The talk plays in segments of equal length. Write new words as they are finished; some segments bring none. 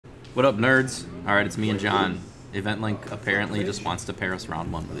What up, nerds? Alright, it's me and John. Event Link apparently just wants to pair us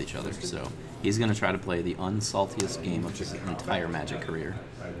round 1 with each other, so he's going to try to play the unsaltiest game of his entire Magic career.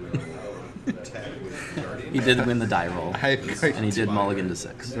 He did win the die roll, and he did mulligan to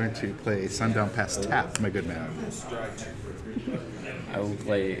 6. I'm going to play Sundown past tap, my good man. I will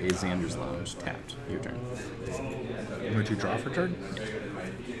play a Xander's Lounge, tapped. Your turn. I'm going to draw for turn.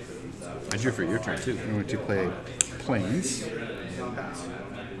 I drew for your turn, too. I'm going to play Plains.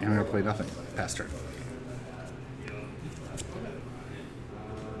 And I'm going to play nothing. Pass turn.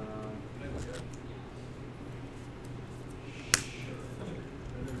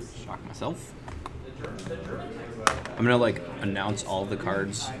 Shock myself. I'm going to, like, announce all the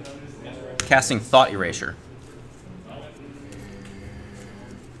cards. Casting Thought Erasure.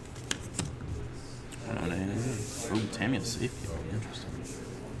 Oh, Tamiya's safety.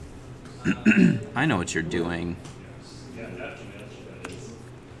 Interesting. I know what you're doing.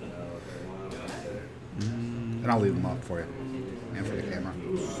 And I'll leave them up for you. And for the camera.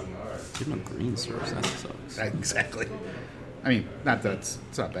 Give him a green source. That sucks. Exactly. I mean, not that it's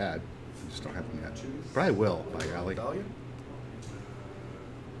not bad. I just don't have them yet. But I will, by golly.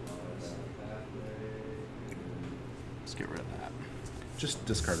 Let's get rid of that. Just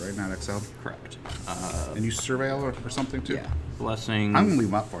discard, right? Not exiled? Correct. And you surveil or something, too? Yeah. Blessing. I'm going to leave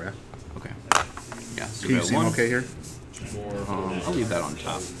them up for you. Okay. Yeah, Can you see them okay here? I'll leave that on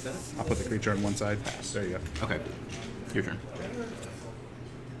top. I'll put the creature on one side. There you go. Okay. Your turn.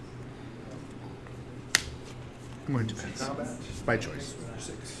 I'm going to pass. By choice.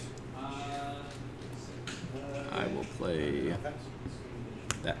 I will play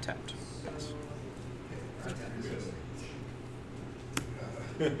that tapped. Pass.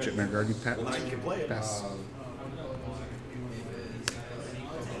 Chipmare Garden tap. Pass.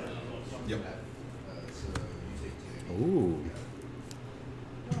 Yep. Ooh.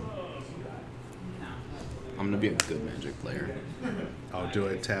 I'm going to be a good Magic player. I'll do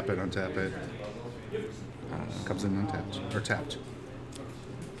it. Tap it, untap it. Comes in untapped. Or tapped.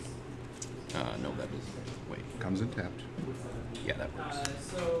 No, that doesn't. Wait. Comes in tapped. Yeah, that works.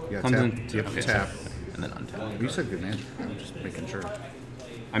 Yeah, Comes tap. in. Yep, Okay, tap. and then untap. You said good Magic. I'm just making sure.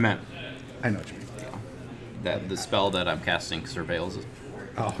 I meant I know what you mean. that the spell that I'm casting surveils.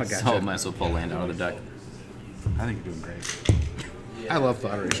 Oh, I got So I you. might as well pull land out of the deck. I think you're doing great. I love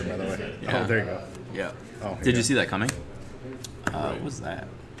Thought Erasure, by the way. Yeah. Oh, there you go. Yeah. Oh, Did yeah. you see that coming? What was that?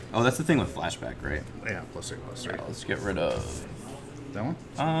 Oh, that's the thing with flashback, right? Yeah, +3, +3. Let's get rid of. That one?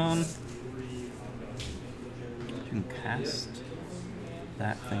 You can cast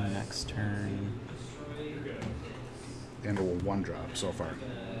that thing next turn. And a 1-drop so far.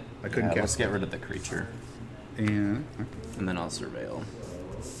 I couldn't Let's cast get it. rid of the creature, And and then I'll surveil.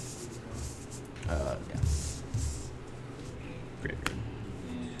 Yeah. Graveyard.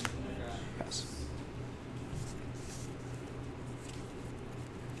 Pass.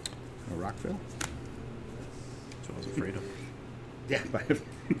 a Rockville? That's what I was afraid of. Yeah, by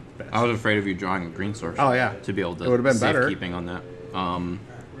I was afraid of you drawing a green source. Oh, yeah. To be able to It would've been better. safekeeping on that. I'm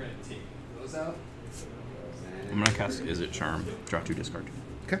gonna cast Is It Charm. Draw 2, discard 2.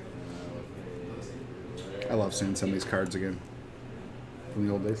 Okay. I love seeing some of these cards again from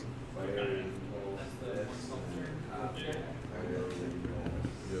the old days.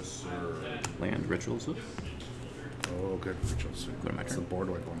 Yes, sir. Land Rituals. Oh, good. Rituals. Go to my It's turn. the board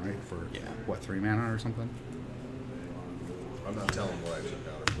wipe one, right? For Yeah. what, 3 mana or something? I'm not telling what I took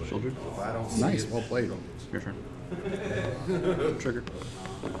out. But Shoulder. if I don't see Nice, it, well played. Your turn. Trigger.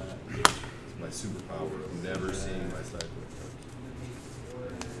 it's my superpower of never seeing my sideboard.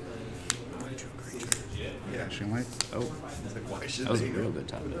 Yeah, Sheen Light. Oh, It's like, why should that was a they? real good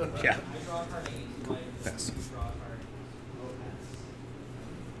top deck. Yeah. Cool. Pass.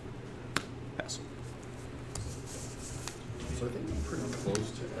 Pass. So I think I'm pretty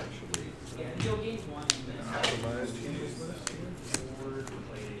close to actually optimized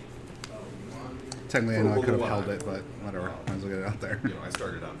Technically, I know I could have held it, but whatever. Might as well get it out there. You know, I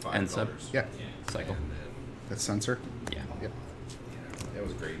started on 5 And sub. colors. Yeah. Cycle. That's Censor? Yeah. Yep. It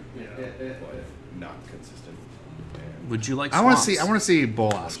was great, but not consistent. And Would you like I swamps? want to see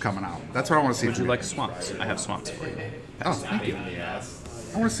Bolas coming out. That's what I want to see. Would from you you. like swamps? I have swamps for you. Oh, thank you. I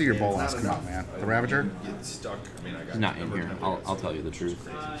want to see your Bolas come out, man. The Ravager? get stuck. I mean, I got He's not in number here. 10 I'll tell you the truth.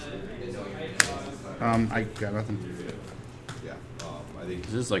 I got nothing. Yeah, I think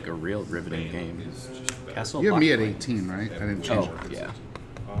This is like a real riveting game. Castle. You have me at Blacklight. 18, right? I didn't change Oh, it. yeah.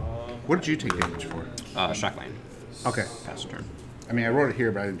 What did you take damage for? Shockland. Okay. Pass turn. I mean, I wrote it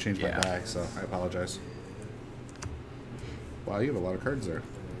here, but I didn't change my Yeah. die, so I apologize. Wow, you have a lot of cards there.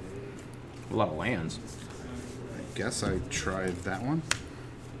 A lot of lands. I guess I tried that one.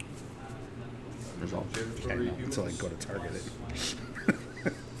 Resolve. Okay, no, until I go to target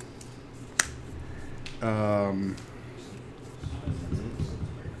it.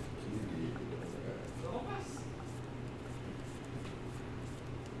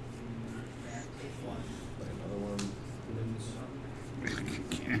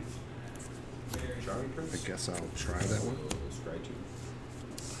 I guess I'll try that one.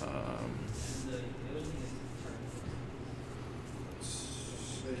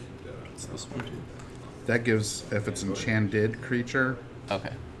 It's this one too. That gives, if it's enchanted creature,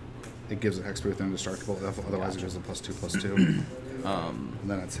 Okay. it gives it hexproof and indestructible. Otherwise, it gives a +2/+2. And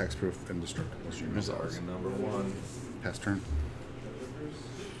then it's hexproof, indestructible. Resolve. Number 1. Pass turn.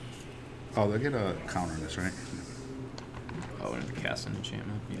 Oh, they'll get a counter on this, right? Oh, and cast an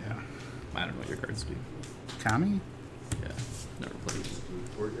enchantment. Yeah. I don't know what your cards do. Kami? Yeah. Never played.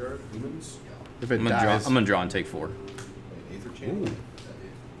 Courtyard, humans. If it I'm dies, gonna draw and take 4. Aether channel.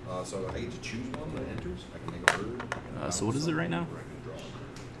 So I get to choose one that enters. I can make a bird. So what is it right now?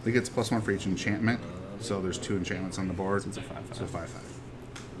 it gets +1 for each enchantment. So there's 2 enchantments on the board. So it's a 5/5. So 5/5.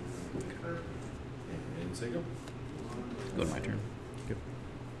 And say go. Go to my turn. Yep.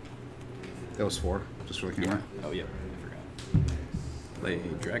 That was 4, just for the camera. Yeah. Oh, yeah. I forgot. Play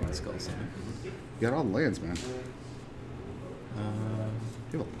Dragon Skull Summon. You got all the lands, man. Uh,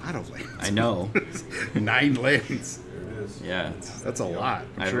 You have a lot of lands. I know. 9 lands. There it is. Yeah. That's a lot.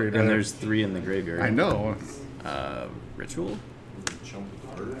 I'm sure And you're there's 3 in the graveyard. I know. Ritual? Jump the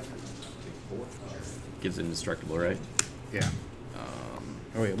bird. Take 4. Gives it indestructible, right? Yeah.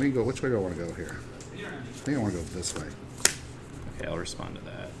 Oh wait, let me go. Which way do I want to go here? I think I want to go this way. Okay, I'll respond to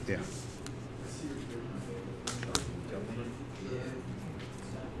that. Yeah.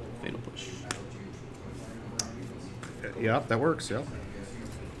 Fatal Push. Yeah, that works. Yep.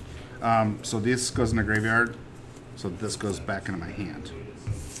 So this goes in the graveyard. So this goes back into my hand.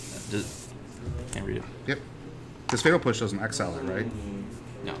 Can't read it. Yep. This fatal push doesn't exile it, right?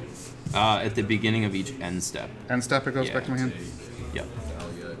 No. At the beginning of each end step. End step, it goes Yeah. back to my hand. Yep.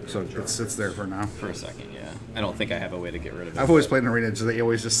 So it sits there for now. For a second, yeah. I don't think I have a way to get rid of it. I've always played in arena, so they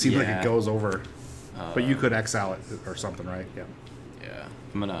always just seem like Yeah. it goes over. But you could exile it or something, right? Yeah. Yeah.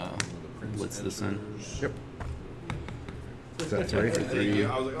 I'm gonna blitz this in. Yep. Is that 3? Thank you.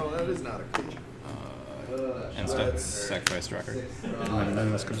 I was like, oh, that is not a creature. End step. Sacrifice Tracker. And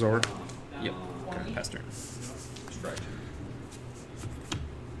then this comes over. Yep. Pass turn. Strike.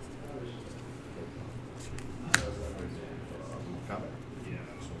 Combat.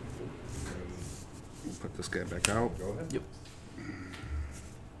 We'll put this guy back out. Go ahead. Yep.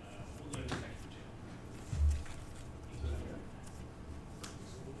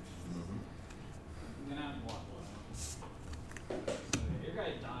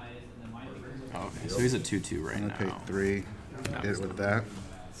 Okay, so he's at 2/2 right I'm now. gonna pay 3. Hit it with that.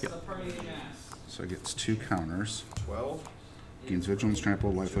 Yep. So it gets 2 counters. 12. Gains vigilance,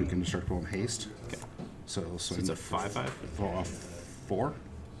 trample, lifelink, indestructible, and haste. Okay. So it'll So swing it's a 5/5. fall off 4.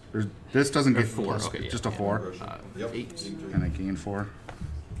 This doesn't get 4. plus, Okay, just yeah, a 4. Yep. 8. And I gain 4.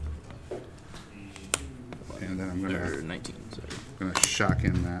 And then I'm Or gonna 19. Sorry. shock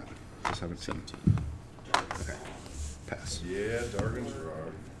in that to 17. 17. Okay. Pass. Yeah, Dargon's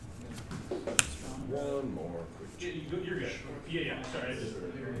Roar. One more quick. You're good. Yeah, sorry.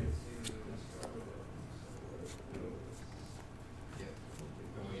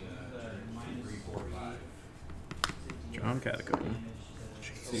 Drawn Catacomb.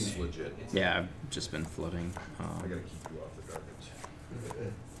 Seems legit. Yeah, I've just been floating. I gotta keep you off the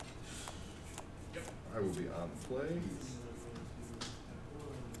Dargons. I will be on play.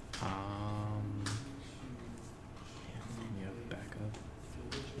 You have backup.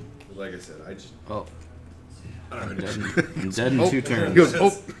 Like I said, I just. Oh. I I'm don't know. dead. I'm dead in 2 turns. He goes,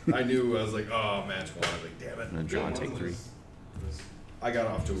 oh! I knew, I was like, oh, match 1. I was like, damn it. I'm gonna draw and take 3. I got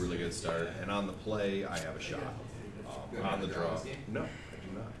off to a really good start, and on the play, I have a shot. On the draw, no, I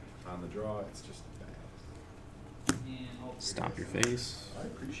do not. On the draw, it's just bad. Stomp your face. I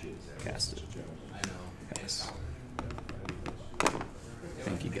appreciate that. Cast it. Pass. I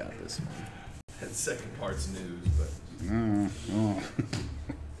think you got this one. That second part's news, but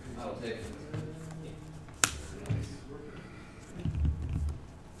Oh.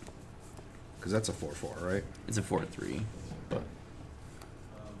 Because that's a 4/4, right? It's a 4/3, but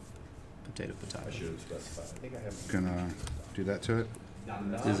potato I potato. should have specified. I think I have. Gonna do that to it.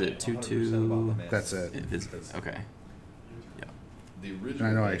 Is it 2/2? That's it. If it's okay. Yeah. The And original.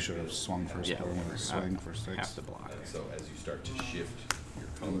 I know I should have swung first, Yeah. but I'm gonna swing for Have 6. to block. So as you start to shift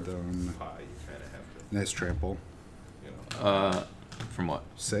your And color then pie, you kind of have to, nice trample. you know. From what?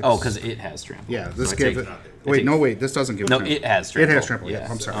 6. Oh, because it has trample. Yeah, this So I gave take- it. I Wait, take- no, wait, this doesn't give No, trample. it has trample. It has trample, yeah.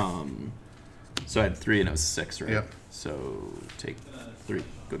 Yes. I'm sorry. So I had 3 and it was 6, right? Yep. So take 3,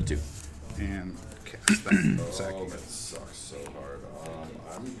 go to 2. And cast that. Sack. Oh, that sucks so hard.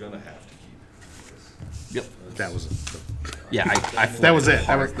 I'm gonna have to keep. Yep. That was it. Yeah, I That was it.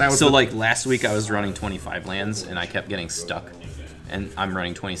 That was so the- like last week I was running 25 lands and I kept getting stuck. And I'm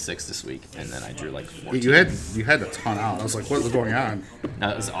running 26 this week, and then I drew like 14. You had a ton out. I was like, what was going on? No,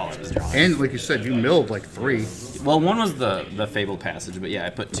 that was all I was drawing. And like you said, you milled like 3. Well, one was the Fabled Passage, but yeah, I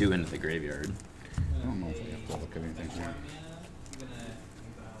put 2 into the graveyard. I don't know if we have to look at anything here.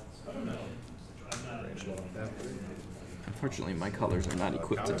 Unfortunately, my colors are not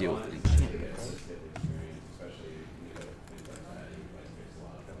equipped to deal with enchantments.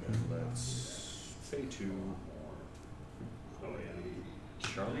 Let's pay 2.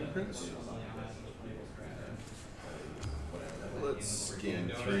 Charming Prince. Let's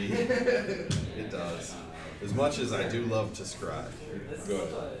gain 3. It does. As much as I do love to scry. Good.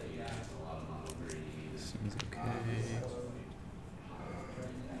 Seems okay.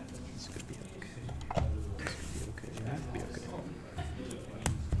 This could be okay. This could be okay. That could be okay.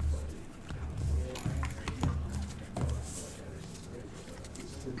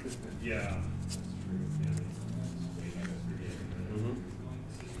 Yeah.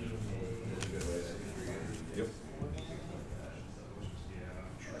 Yep.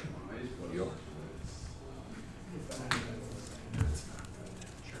 Yep.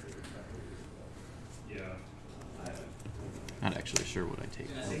 Yeah. Not actually sure what I take.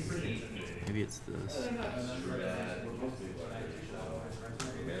 Maybe it's this.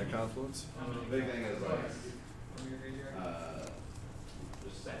 Mana Confluence. Big thing is like,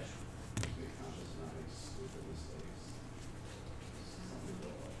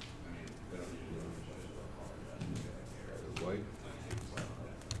 White.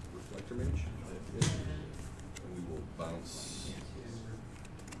 Reflector Mage. And we will bounce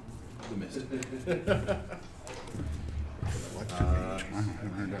the mist. I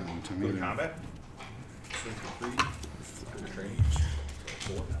haven't heard that one to me. Go to combat. Swing for 3. Go to train.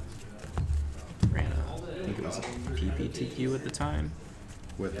 4. Ran a, I think it was a PPTQ at the time.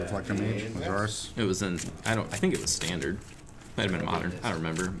 With Reflector Mage, Mazaris. It was in, I think it was standard. Might have been modern, I don't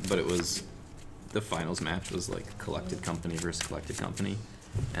remember. But it was, the finals match was like collected company versus collected company.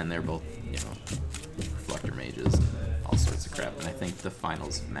 And they're both, you know, Reflector Mages and all sorts of crap. And I think the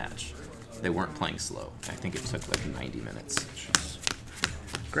finals match, they weren't playing slow. I think it took like 90 minutes.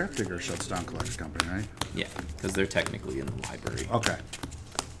 Gravedigger shuts down Collector Company, right? Yeah, because they're technically in the library. Okay.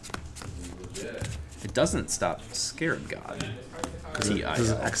 It doesn't stop Scarab God. Does it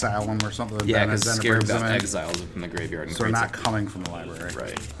exile them or something? Yeah, then because it Scarab brings them God in? exiles it from the graveyard. And So they're creates not coming from the library.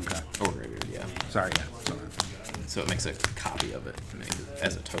 Right. Okay. Or graveyard, yeah. Sorry, yeah. So, So it makes a copy of it and makes it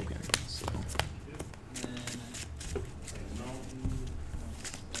as a token. So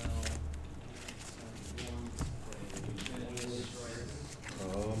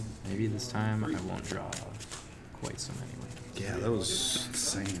maybe this time I won't draw quite so many lands. yeah, that was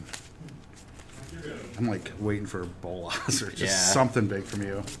insane. I'm like waiting for Bolas or just Yeah. something big from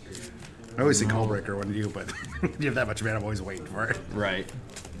you. I always say Callbreaker when you, but when you have that much mana, I'm always waiting for it. Right.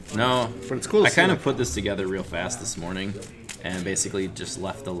 No. But it's cool to I see, kind of like- put this together real fast this morning and basically just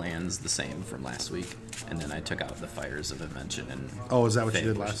left the lands the same from last week. And then I took out the Fires of Invention and Oh, is that what you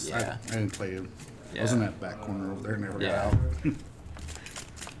did Fables. last? Yeah. I didn't play you. Yeah. I was in that back corner over there, never Yeah. got out.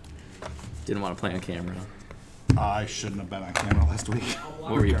 Didn't want to play on camera. I shouldn't have been on camera last week.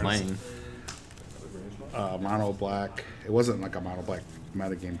 What were you playing? Mono black. It wasn't like a mono black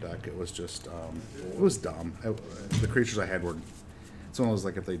metagame deck. It was just, it was dumb. The creatures I had were, it's one of those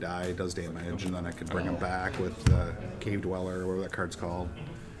like if they die, it does damage, and then I could bring them back with the Cave Dweller or whatever that card's called.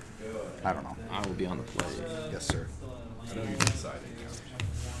 I don't know. I will be on the play. Yes, sir. I know you decided.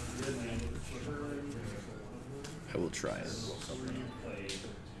 I will try it.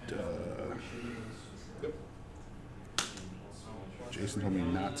 Jason told me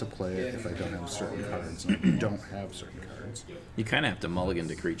not to play it if I don't have certain cards, and I don't have certain cards. You kind of have to mulligan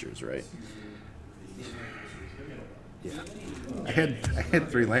to creatures, right? Yeah. I had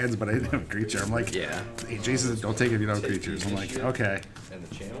 3 lands, but I didn't have a creature. I'm like, Yeah. hey, Jason, don't take it if you don't have creatures. I'm like, okay. And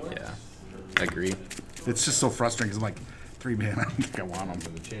the channeler? Yeah. I agree. It's just so frustrating because I'm like, 3 mana, I think I want them.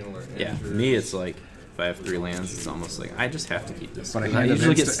 And the channeler Yeah. enters. Me, it's like if I have 3 lands, it's almost like I just have to keep this. But I 'Cause I hand of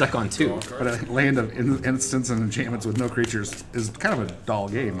usually get instant- stuck on 2. But a land of instants and enchantments with no creatures is kind of a dull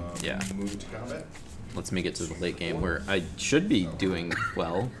game. Yeah. Move to combat. Lets me get to the late game where I should be doing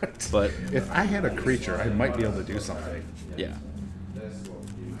well, but If I had a creature, I might be able to do something. yeah.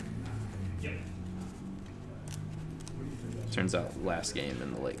 Turns out last game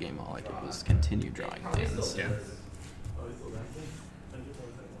in the late game, all I did was continue drawing lands. Yeah.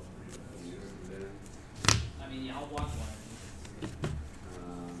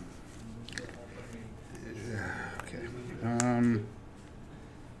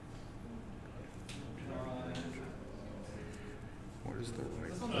 Where's the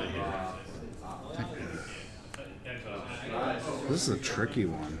right play? This is a tricky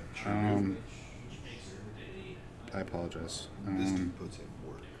one. I apologize. This dude puts in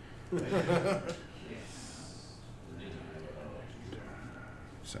work.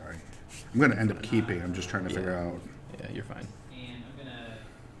 Sorry. I'm going to end up keeping. I'm just trying to figure out. Yeah, you're fine.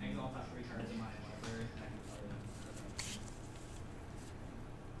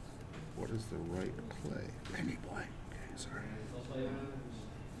 What is the right play? Any play. Okay, sorry.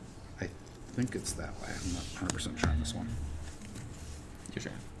 I think it's that way. I'm not 100% sure on this one. You're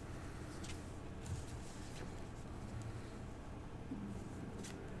sure.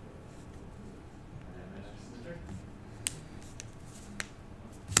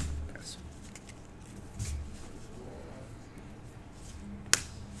 Yes.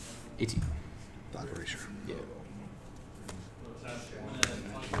 18. Thought erasure. Yeah.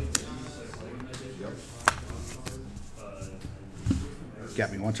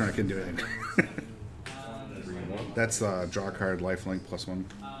 Got me one turn. I couldn't do anything. That's draw card, lifelink, +1.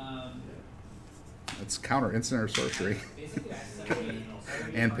 That's counter instant or sorcery.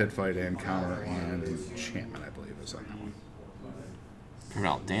 And pit fight and counter and enchantment, I believe, is on that one.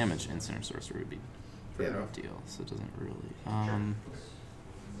 Prevent damage, instant or sorcery would be Yeah. a deal, so it doesn't really.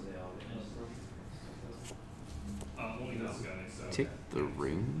 Take the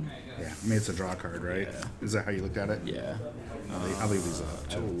rune. Yeah, I mean, it's a draw card, right? Yeah. Is that how you looked at it? Yeah. I'll leave these up,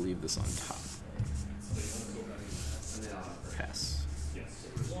 I too. will leave this on top. Pass.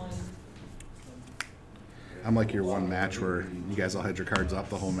 I'm like your one match where you guys all had your cards up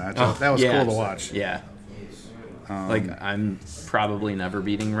the whole match. Oh, that was yeah. cool to watch. Yeah. Like, I'm probably never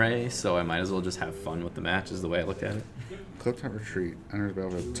beating Ray, so I might as well just have fun with the match, is the way I looked at it. Clip top retreat. Enters the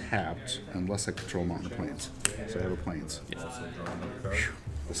battlefield tapped unless I control mountain plains. So I have a plains. Yeah. Whew.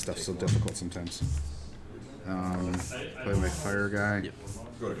 This stuff's so difficult sometimes. Play my fire guy. Yep.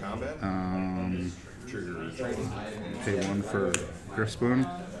 Go to combat. Trigger. Pay 1 for Griff Spoon.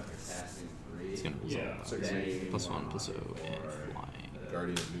 It's going to resolve. +1/+0 and flying.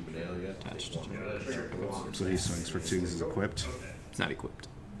 Guardian of Dominaria. Attached. So he swings for 2 because he's equipped. It's not equipped.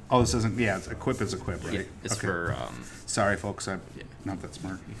 Oh, this isn't. Yeah, it's equip is equip, right? Yeah, it's Okay. for Sorry, folks. I'm yeah. not that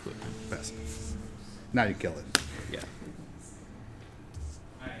smart. equipment. Best. Now you kill it. Yeah.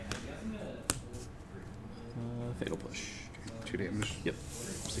 Fatal push. 2 damage. Yep.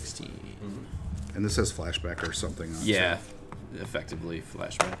 16. And this says flashback or something. On it, Yeah. Effectively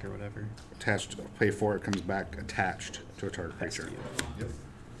flashback or whatever. so attached. Pay 4. It comes back attached to a target Pass to creature. you. Yep.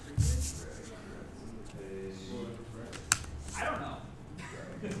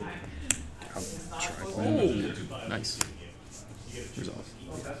 I'll try playing Oh, nice. Resolve.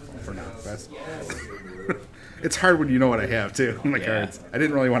 for now. Best. It's hard when you know what I have too. My Yeah. cards. I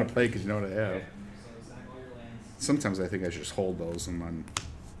didn't really want to play because you know what I have. Sometimes I think I should just hold those and then.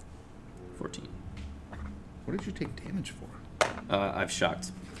 14. What did you take damage for? I've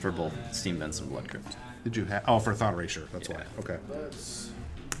shocked for both Steam Vents and Blood Crypt. Did you have? Oh, for thought erasure. That's Yeah. why. Okay. That's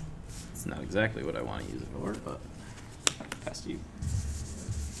It's not exactly what I want to use it for, but pass to you.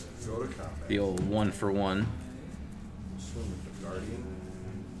 go to combat. The old 1-for-1. Swim with the Guardian.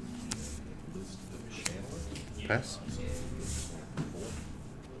 List the Channeler. Pass.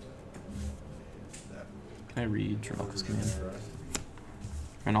 That Can I read Travolta's command?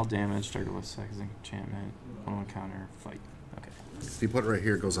 And all damage, target with seconds enchantment, 1/1 counter, fight. Okay. If you put it right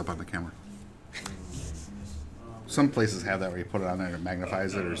here, it goes up on the camera. Some places have that where you put it on there and it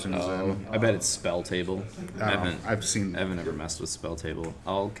magnifies it, or as soon as I bet it's spell table. I've seen. I haven't ever messed with spell table.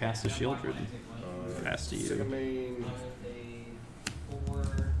 I'll cast a shield ridden. Pass to you. Sigamain.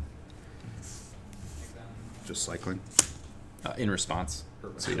 Just cycling. In response,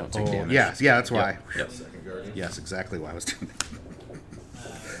 so you don't take Oh, damage. yes, yeah, that's why. Yep. Yep. Second Guardian. Yes, exactly why I was doing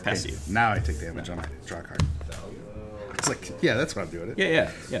that. Pass to you. Now I take damage on my draw card. It's like, yeah, that's what I'm doing.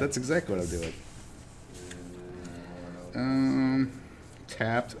 Yeah. That's exactly what I'm doing.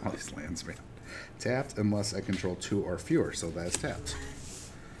 Tapped. Oh, these lands, man. Tapped unless I control 2 or fewer, so that's tapped.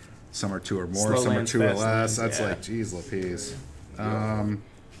 Some are 2 or more, Slow some are lands, 2 or fast less. lands, That's yeah. like, geez, Lapis.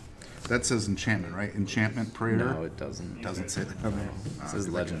 That says enchantment, right? Enchantment prayer. No, it doesn't. Doesn't say that. Okay. It says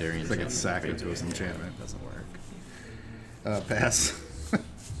legendary It's like a enchantment. sack into his enchantment. Doesn't work. Pass.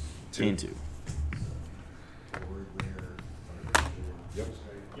 Gain 2. Yep.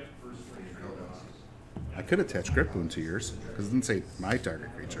 I could attach Grip Boon to yours because it didn't say my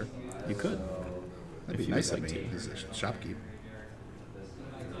target creature. You could. That'd If be you nice would of like me. to. He's a shopkeep.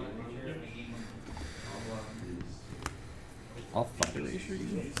 I'll thought erasure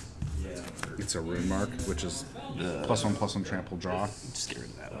you. It's a rune mark, which is The +1/+1 trample draw. Just get rid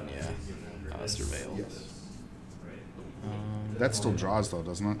of that one, yeah. Surveil. That still draws though,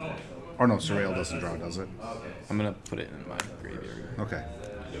 doesn't it? Or no, Surreal doesn't draw, does it? I'm gonna put it in my graveyard. Okay.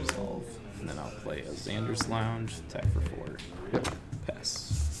 Resolve. And then I'll play a Xander's Lounge, attack for 4. Yep.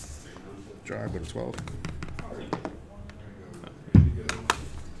 Pass. Draw, go to 12.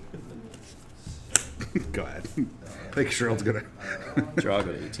 Go ahead. I think Sheryl's gonna. Draw,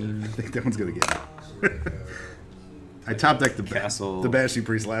 go to 18. I think that one's gonna get out. I top decked the Castle. the Banshee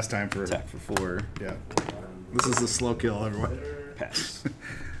Priest last time for. Attack for 4. Yeah. This is a slow kill, everyone. Pass.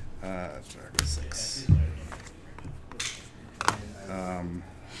 Draw, go 6.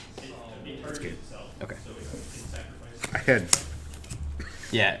 That's good. Okay. I had.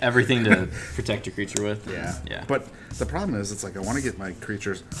 Yeah, everything to protect your creature with. Yeah. Yeah. But the problem is, it's like I want to get my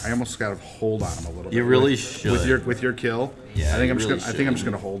creatures. I almost got to hold on them a little bit. You really with, should. with your kill. Yeah, I think I'm you just really gonna. I think I'm just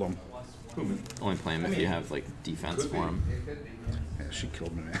should. gonna hold them. Only play him if you have like defense for him. Yeah, she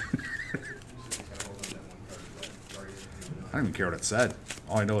killed me, man. I don't even care what it said.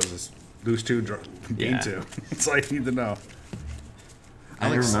 All I know is this: lose 2, gain Yeah. 2. That's all I need to know. I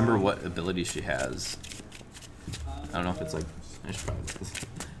don't like remember what ability she has. I don't know if it's like. I should probably.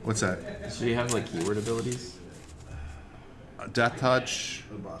 What's that? Does she have like keyword abilities? Death Touch.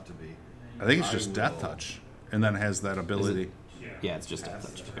 About to be. I think it's just Death Touch, and then it has that ability. Yeah, it's just death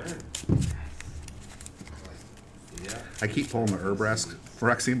touch. I keep pulling the Urbrask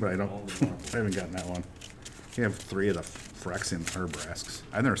Phyrexian, but I don't. I haven't gotten that one. You have 3 of the Phyrexian Urbrasks.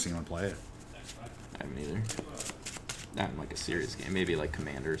 I've never seen one play it. I haven't either. Not in like a serious game. Maybe like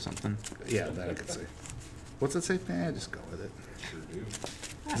Commander or something. Yeah, that I could see. What's it say? Nah, just go with it.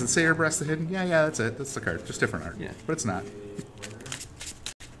 Does it say Urbrask the Hidden? Yeah, that's it. That's the card. Just different art. Yeah. But it's not.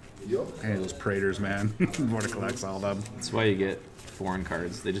 Hey, those Praetors, man. Want to collect all of them. That's why you get foreign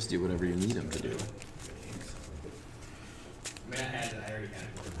cards. They just do whatever you need them to do.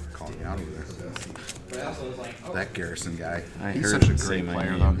 Call me out over there. That Garrison guy. I He's heard such a him say great my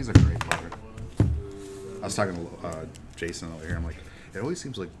player, name. though. He's a great player. I was talking to Jason over here. I'm like, it always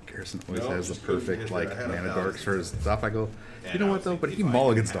seems like Garrison always has the perfect like mana dorks for his stuff. I go, you know what though? But he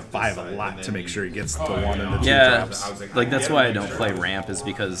mulligans to 5 a lot to make sure he gets the 1 and the 2 Yeah, drops. like that's why I don't play ramp is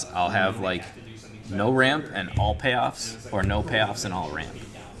because I'll have like no ramp and all payoffs or no payoffs and all ramp.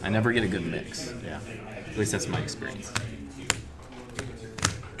 I never get a good mix. Yeah, at least that's my experience.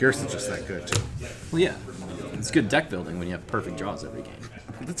 Garrison's just that good too. Well, yeah, it's good deck building when you have perfect draws every game.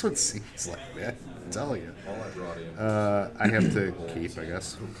 That's what it seems like, man. I'm telling you. All I brought in. I have to keep, I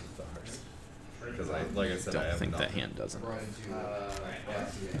guess. Because like I said, I Don't have think that nothing. hand doesn't.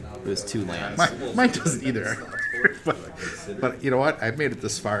 There's 2 lands. Mine doesn't either. but you know what? I've made it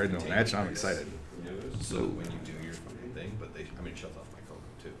this far into the match, and I'm excited. So when you do your fucking thing, but they, I mean, shut off my Coco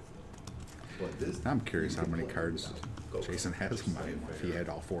too. But this, I'm curious how many cards Jason has in mine. If he had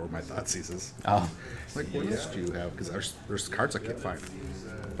all 4 of my Thoughtseize. Oh, Like, what else do you have? Because there's cards I can't find.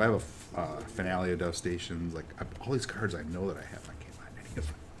 If I have a Finale of Devastations, like all these cards I know that I have, I can't find any of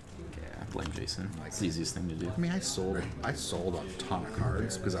them. yeah, blame Jason. It's the easiest thing to do. I mean, I sold a ton of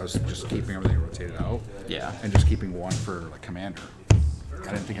cards because I was just keeping everything rotated out. Yeah. And just keeping 1 for like Commander. I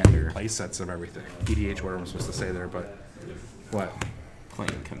didn't think I had play sets of everything. EDH, whatever I'm supposed to say there, but what?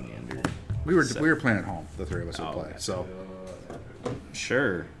 Playing Commander. We were playing at home. The 3 of us would Oh, play. okay. So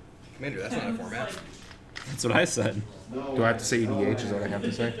Sure. Commander, that's not a format. That's what I said. do I have to say EDH? Is that what I have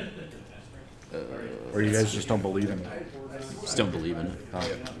to say? Or you guys just don't believe in it? Just don't believe in it.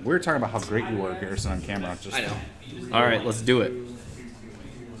 We were talking about how great you were, Garrison, on camera. Just I know. All right, let's do it.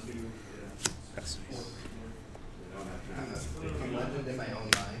 Yes.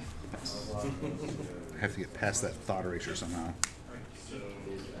 I have to get past that thought erasure somehow.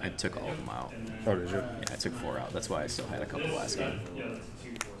 I took all of them out. Oh, did you? Yeah, I took 4 out. That's why I still had a couple last game.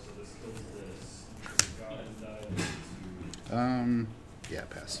 Yeah,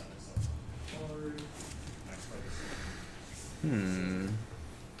 pass.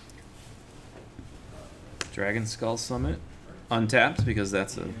 Dragon Skull Summit. Untapped because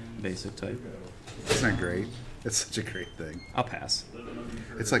that's a basic type. It's not great. It's such a great thing. I'll pass.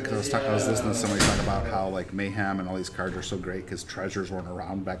 It's like I was listening to somebody talk about how like Mayhem and all these cards are so great because treasures weren't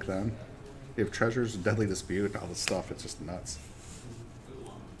around back then. You have treasures, Deadly Dispute, all this stuff. It's just nuts.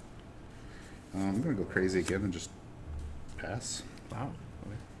 I'm gonna go crazy again and just pass. Wow.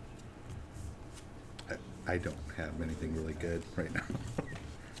 Okay. I don't have anything really good right now.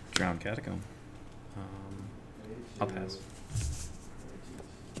 Drowned Catacomb. I'll pass.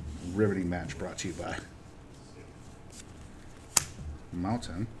 Riveting match brought to you by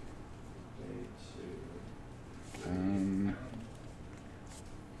Mountain. I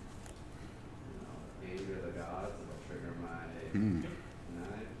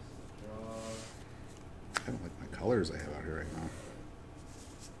don't like my colors I have out here right now.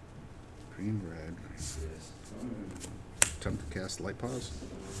 Green, red. Attempt to cast light pause.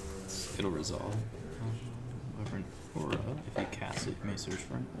 It'll resolve. Over an aura. If you cast it, you may search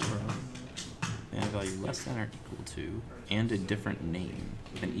for an aura. And a value less than or equal to, and a different name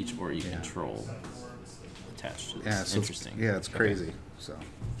than each aura you control attached to this. Yeah, so Interesting. Yeah, it's crazy. Okay. So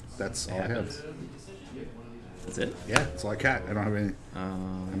that's It all I happens. have. That's it? Yeah, that's all I got. I don't have any.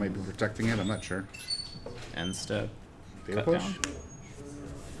 I might be protecting it. I'm not sure. End step. Data Cut push? down.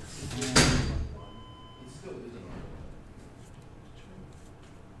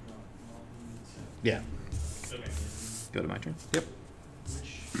 Yeah. Okay. Go to my turn. Yep.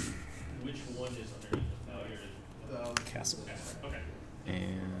 Which one is underneath the failure? Castle. Okay.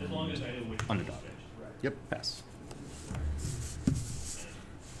 And As long as I know which underdog. one is Yep. Pass.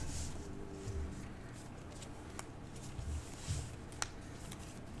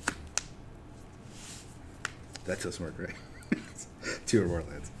 That doesn't work, right? 2 or more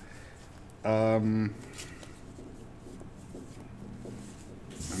lands. I'm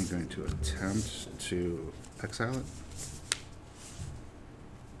going to attempt to exile it.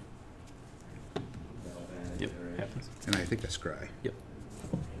 Yep. Happens. And I think I scry. Yep.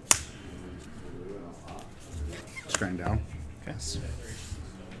 Scrying down. Pass.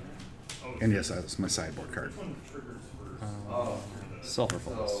 And yes, that's my sideboard card. Sulfur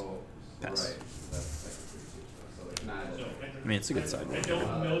Falls. Pass. I mean, it's a good sideboard. I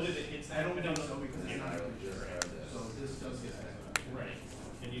don't know that it hits. I don't know that we can right.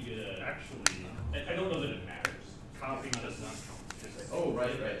 And you get a actually. I don't know that it matters. Copying does not count. Oh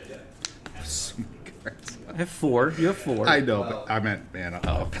right, yeah. So many cards. I have 4. You have 4. I know, but I meant mana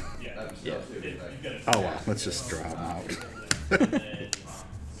up. Yeah. Yeah. Oh well, let's just draw them out.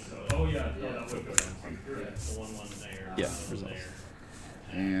 Oh yeah, no, that would go down. The 1/1 there. Yeah, the resolve. there.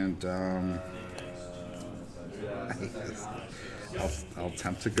 And I'll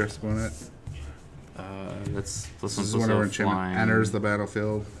attempt to Grispoon it. This This one's is whenever also enchantment flying. enters the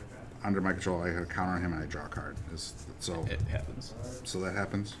battlefield under my control. I have a counter on him and I draw a card. So It happens. that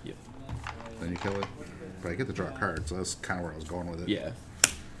happens. Yep. Then you kill it. But I get to draw a card, so that's kind of where I was going with it. Yeah.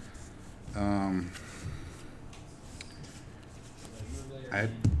 I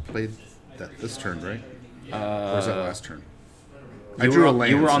had played that this turn, right? Or was that last turn? I You drew were, a land.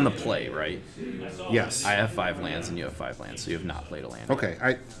 you were on the play, right? Yes. I have 5 lands and you have 5 lands, so you have not played a land. Okay.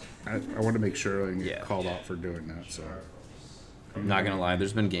 I want to make sure I didn't get Yeah. called out for doing that. So I'm not gonna lie,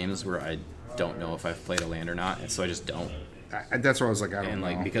 there's been games where I don't know if I've played a land or not, and so I just don't. that's where I was like, I don't And know.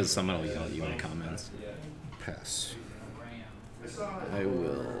 like because someone will yell at you in the comments. Pass. I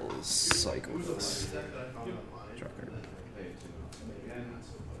will cycle this. Draw a card.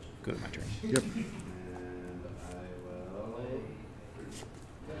 Go to my turn. Yep.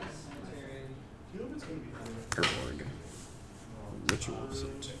 Urborg. Ritual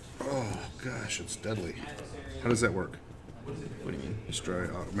suit. Oh gosh, it's deadly. How does that work? What do you mean? Destroy.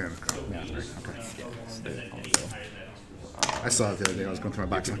 Oh man, yeah, right. Okay. Yeah, it's the also. I saw it the other day. I was going through my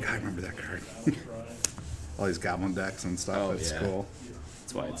box. I'm like, I remember that card. All these goblin decks and stuff. Oh, It's yeah. cool.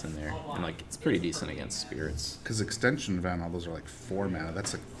 That's why it's in there. And like it's pretty decent against spirits. Because extension event, all those are like 4 mana.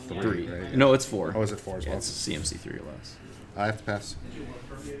 That's like 3, 3. right? No, it's 4. Oh, is it 4 as Yeah, well? it's CMC 3 or less. I have to pass.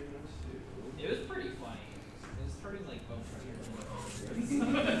 It was pretty funny. It was pretty like bone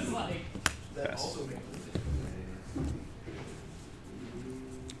It's like Pass.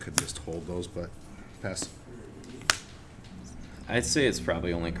 Could just hold those, but pass. I'd say it's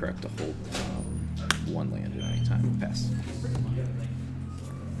probably only correct to hold 1 land at any time. Pass.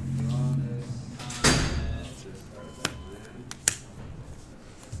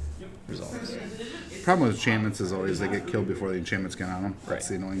 Resolves. Problem with enchantments is always they get killed before the enchantments get on them. That's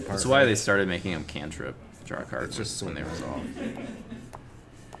the annoying part. That's why they started making them cantrip. Draw a card It's just so when they resolve.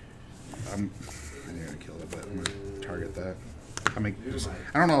 I need to kill it, but I'm gonna target that. I mean,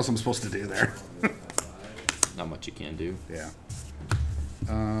 I don't know what I'm supposed to do there. Not much you can do. Yeah.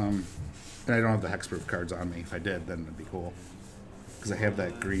 And I don't have the hexproof cards on me. If I did, then it'd be cool. Because I have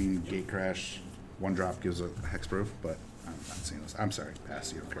that green gate crash. 1 drop gives a hexproof, but I'm not seeing this. I'm sorry,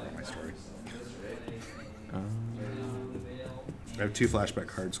 pass. You don't care about my story. I have 2 flashback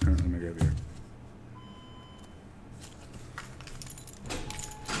cards currently in my graveyard.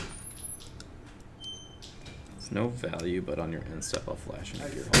 It's no value, but on your end step, I'll flash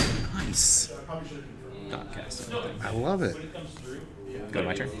into your home. Nice. Not cast anything. I love it. Go to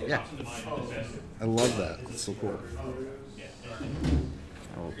my turn. Yeah. I love that. It's so cool.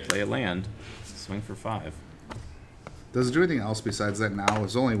 I will play a land. Swing for 5. Does it do anything else besides that now?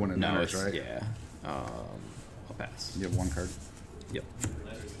 It's only when it No, enters, it's right? yeah. I'll pass. You have 1 card. Yep.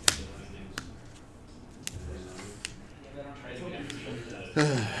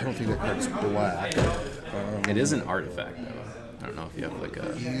 I don't think that card's black. It is an artifact, though. I don't know if you have like a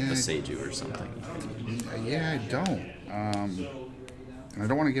Seiju or something. Yeah, I don't. And I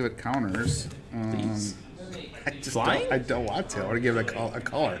don't want to give it counters. Please. I don't want to. I want to give it a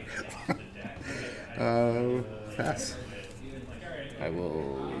color. Pass. I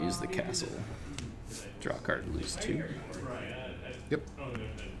will use the castle. Draw a card, lose 2. Yep.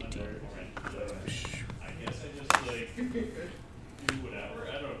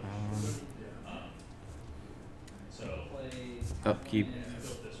 Upkeep.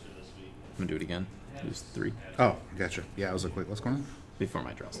 I'm gonna do it again. Lose 3. Oh, gotcha. Yeah, I was like, wait, what's going on? Before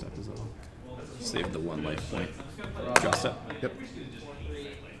my draw step is all. Save the 1 life point. Draw step. Yep.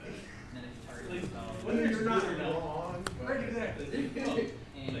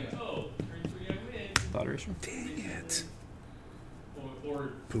 Thought erasure. Dang it.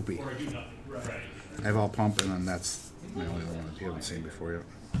 Poopy. I have all pump, and then that's my only one that you haven't seen before yet.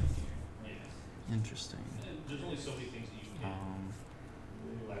 Interesting.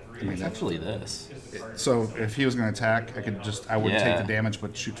 I mean, It's actually this. So if he was going to attack, I would take Yeah. the damage,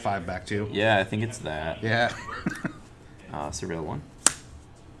 but shoot 5 back to you. Yeah, I think it's that. Yeah. Surveil 1.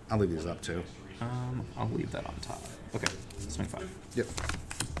 I'll leave these up too. I'll leave that on top. Okay, swing 5. Yep.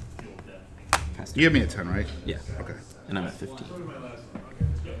 Pass You have me at 10, right? Yeah. Okay. And I'm at 15.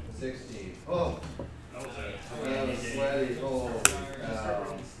 16. Oh. Sweaty. Oh.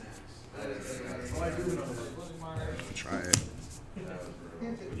 Try it.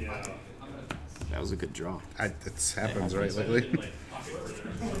 That was a good draw. It happens, right, lately?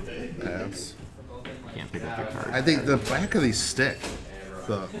 Pass. Can't pick up your card. I think the back of these stick.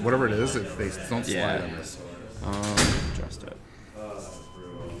 Whatever it is, they don't slide Yeah. on this. Draw step.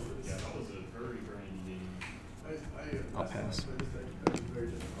 I'll pass.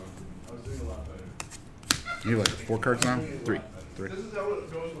 You have like 4 cards now? 3. 3.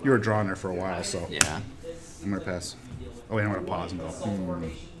 You were drawing there for a while, so Yeah. I'm going to pass. Oh, wait, I'm going to pause and go,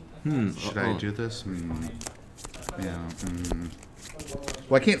 should I do this? Yeah.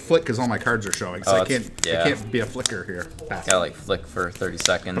 Well, I can't flick because all my cards are showing, so Oh, I can't be a flicker here. Pass. Gotta like flick for 30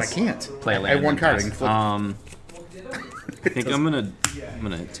 seconds. But I can't. Play a I land. have 1 and card. I pass. can flick. I think I'm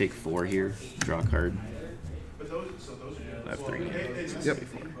gonna take 4 here. Draw a card. I have 3. Yep.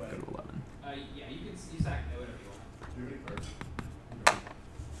 4. Go to 11. Yeah, you can sack whatever you want.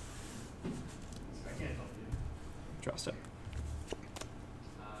 Draw step.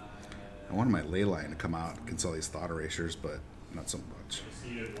 I wanted my ley line to come out and cancel these thought erasures, but not so much.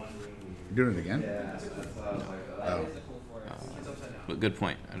 You're doing it again? Oh, But good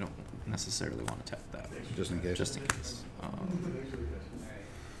point. I don't necessarily want to tap that. just in case. Just in case.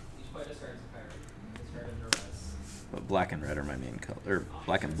 But black and red are my main color, or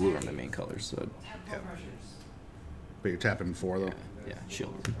black and blue are my main colors. So Yeah. But you're tapping 4 though. yeah,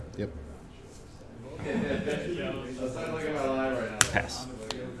 shield. Yep. Pass.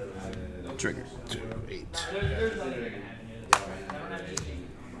 Trigger. 2, 8.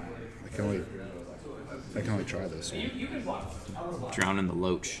 I can only try this one. Drown in the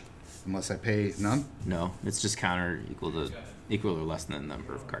Loach. Unless I pay none. No, it's just counter equal or less than the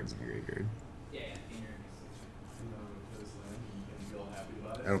number of cards in your graveyard.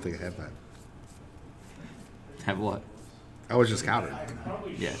 I don't think I have that. Have what? I was just countered.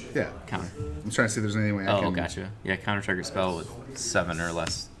 Yeah. Yeah. Counter. I'm trying to see if there's any way I Oh, can. gotcha. Yeah, counter trigger spell with 7 or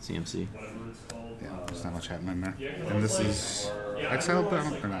less CMC. Yeah, there's not much happening there. And this is exiled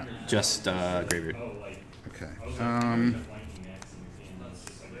down or not? Just graveyard. Okay.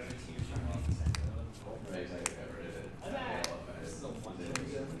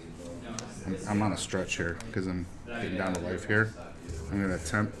 I'm on a stretch here because I'm getting down to life here. I'm gonna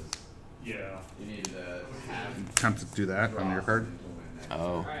attempt to do that on your card.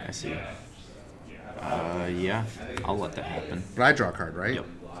 Oh, I see. Yeah, I'll let that happen. But I draw a card, right? Yep.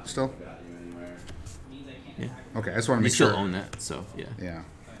 Still? Yeah. Okay, I just want to You make still sure. own that, so yeah. Yeah.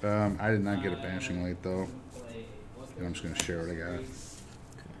 I did not get a banishing light though. And I'm just gonna share what I got.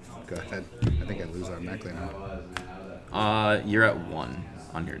 Go ahead. I think I lose automatically now. You're at 1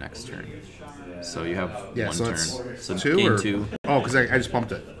 on your next turn. So you have Yeah, 1 so turn. it's So 2 gain or 2. Oh, because I just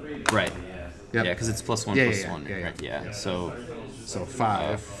pumped it. Right. Yep. Yeah, because it's +1 Yeah, plus yeah, 1. yeah, Right? yeah. Yeah. So So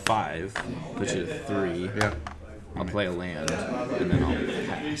 5. 5 puts you at 3. Yep. I'll play a land, and then I'll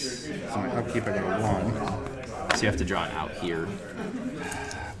pass. So my upkeep I got a 1. So you have to draw it out here.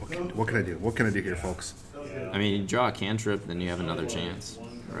 What can I do? What can I do here, folks? I mean, you draw a cantrip, then you have another chance,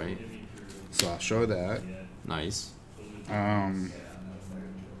 right? So I'll show that. Nice.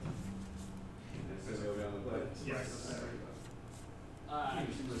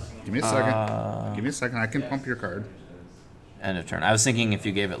 Give me a second. Give me a second. I can pump your card. End of turn. I was thinking if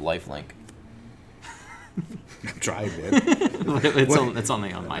you gave it lifelink. Try, man. It's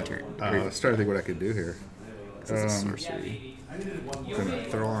only on my turn. Let's try to think what I could do here. It's a sorcery. Gonna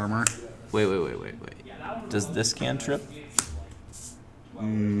throw armor. Wait. Does this cantrip?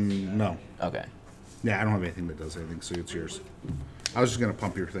 No. Okay. Yeah, I don't have anything that does anything, so it's yours. I was just gonna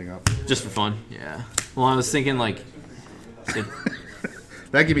pump your thing up. Just for fun? Yeah. Well, I was thinking like...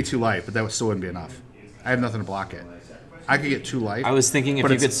 That'd give me 2 life, but that still wouldn't be enough. I have nothing to block it. I could get 2 life. I was thinking if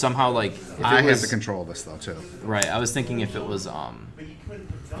you could somehow like... I have to control this though too. Right, I was thinking if it was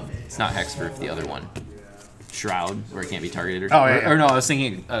it's not hexproof, the other one. Shroud, where it can't be targeted. Or no, I was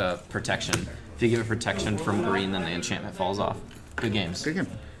thinking protection. If you give it protection from green, then the enchantment falls off. Good games. Good game.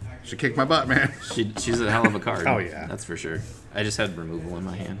 She kicked my butt, man. She's a hell of a card. Oh, yeah. That's for sure. I just had removal in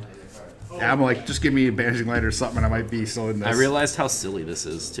my hand. Yeah, I'm like, just give me a Banishing Light or something, and I might be still in this. I realized how silly this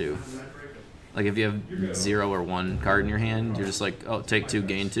is, too. Like, if you have 0 or 1 card in your hand, you're just like, oh, take 2,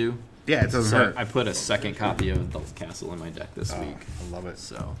 gain 2. Yeah, it doesn't hurt. I put a second copy of the castle in my deck this week. I love it.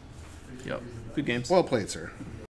 So, yep. Good games. Well played, sir.